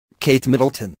Kate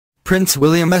Middleton, Prince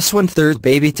William's one-third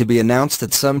baby to be announced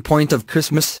at some point of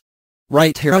Christmas.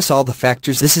 Right, here are all the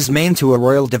factors this is mean to a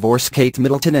royal divorce. Kate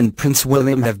Middleton and Prince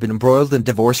William have been embroiled in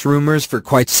divorce rumors for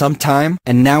quite some time,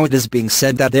 and now it is being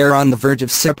said that they're on the verge of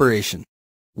separation.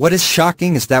 What is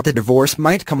shocking is that the divorce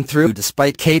might come through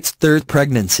despite Kate's third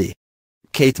pregnancy.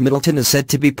 Kate Middleton is said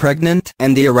to be pregnant,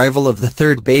 and the arrival of the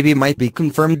third baby might be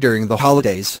confirmed during the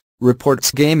holidays, reports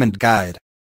Game and Guide.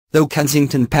 Though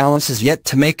Kensington Palace is yet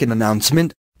to make an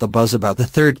announcement, the buzz about the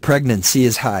third pregnancy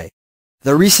is high.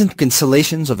 The recent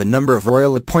cancellations of a number of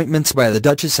royal appointments by the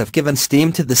Duchess have given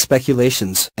steam to the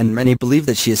speculations, and many believe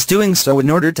that she is doing so in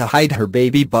order to hide her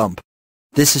baby bump.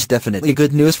 This is definitely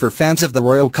good news for fans of the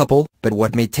royal couple, but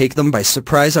what may take them by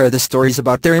surprise are the stories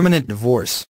about their imminent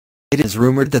divorce. It is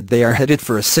rumored that they are headed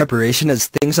for a separation as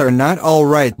things are not all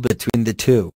right between the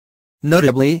two.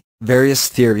 Notably, various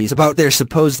theories about their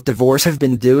supposed divorce have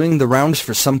been doing the rounds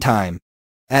for some time.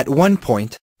 At one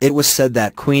point, it was said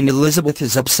that Queen Elizabeth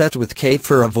is upset with Kate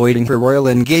for avoiding her royal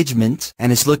engagement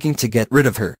and is looking to get rid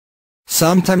of her.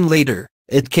 Sometime later,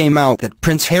 it came out that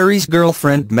Prince Harry's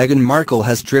girlfriend Meghan Markle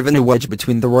has driven a wedge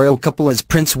between the royal couple as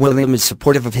Prince William is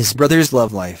supportive of his brother's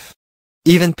love life.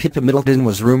 Even Pippa Middleton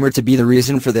was rumored to be the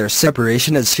reason for their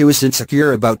separation as she was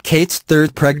insecure about Kate's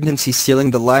third pregnancy stealing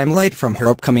the limelight from her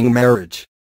upcoming marriage.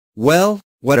 Well,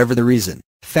 whatever the reason,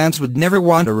 fans would never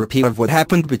want a repeat of what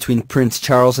happened between Prince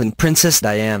Charles and Princess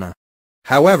Diana.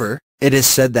 However, it is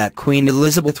said that Queen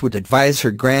Elizabeth would advise her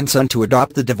grandson to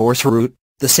adopt the divorce route,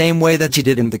 the same way that she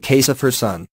did in the case of her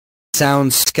son.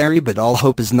 Sounds scary, but all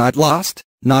hope is not lost.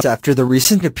 Not after the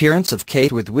recent appearance of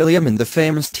Kate with William in the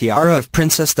famous tiara of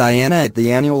Princess Diana at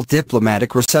the annual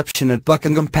diplomatic reception at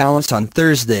Buckingham Palace on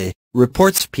Thursday,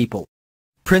 reports People.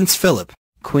 Prince Philip,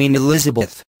 Queen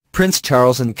Elizabeth, Prince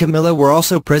Charles and Camilla were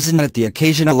also present at the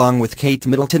occasion along with Kate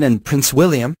Middleton and Prince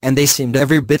William, and they seemed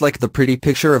every bit like the pretty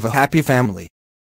picture of a happy family.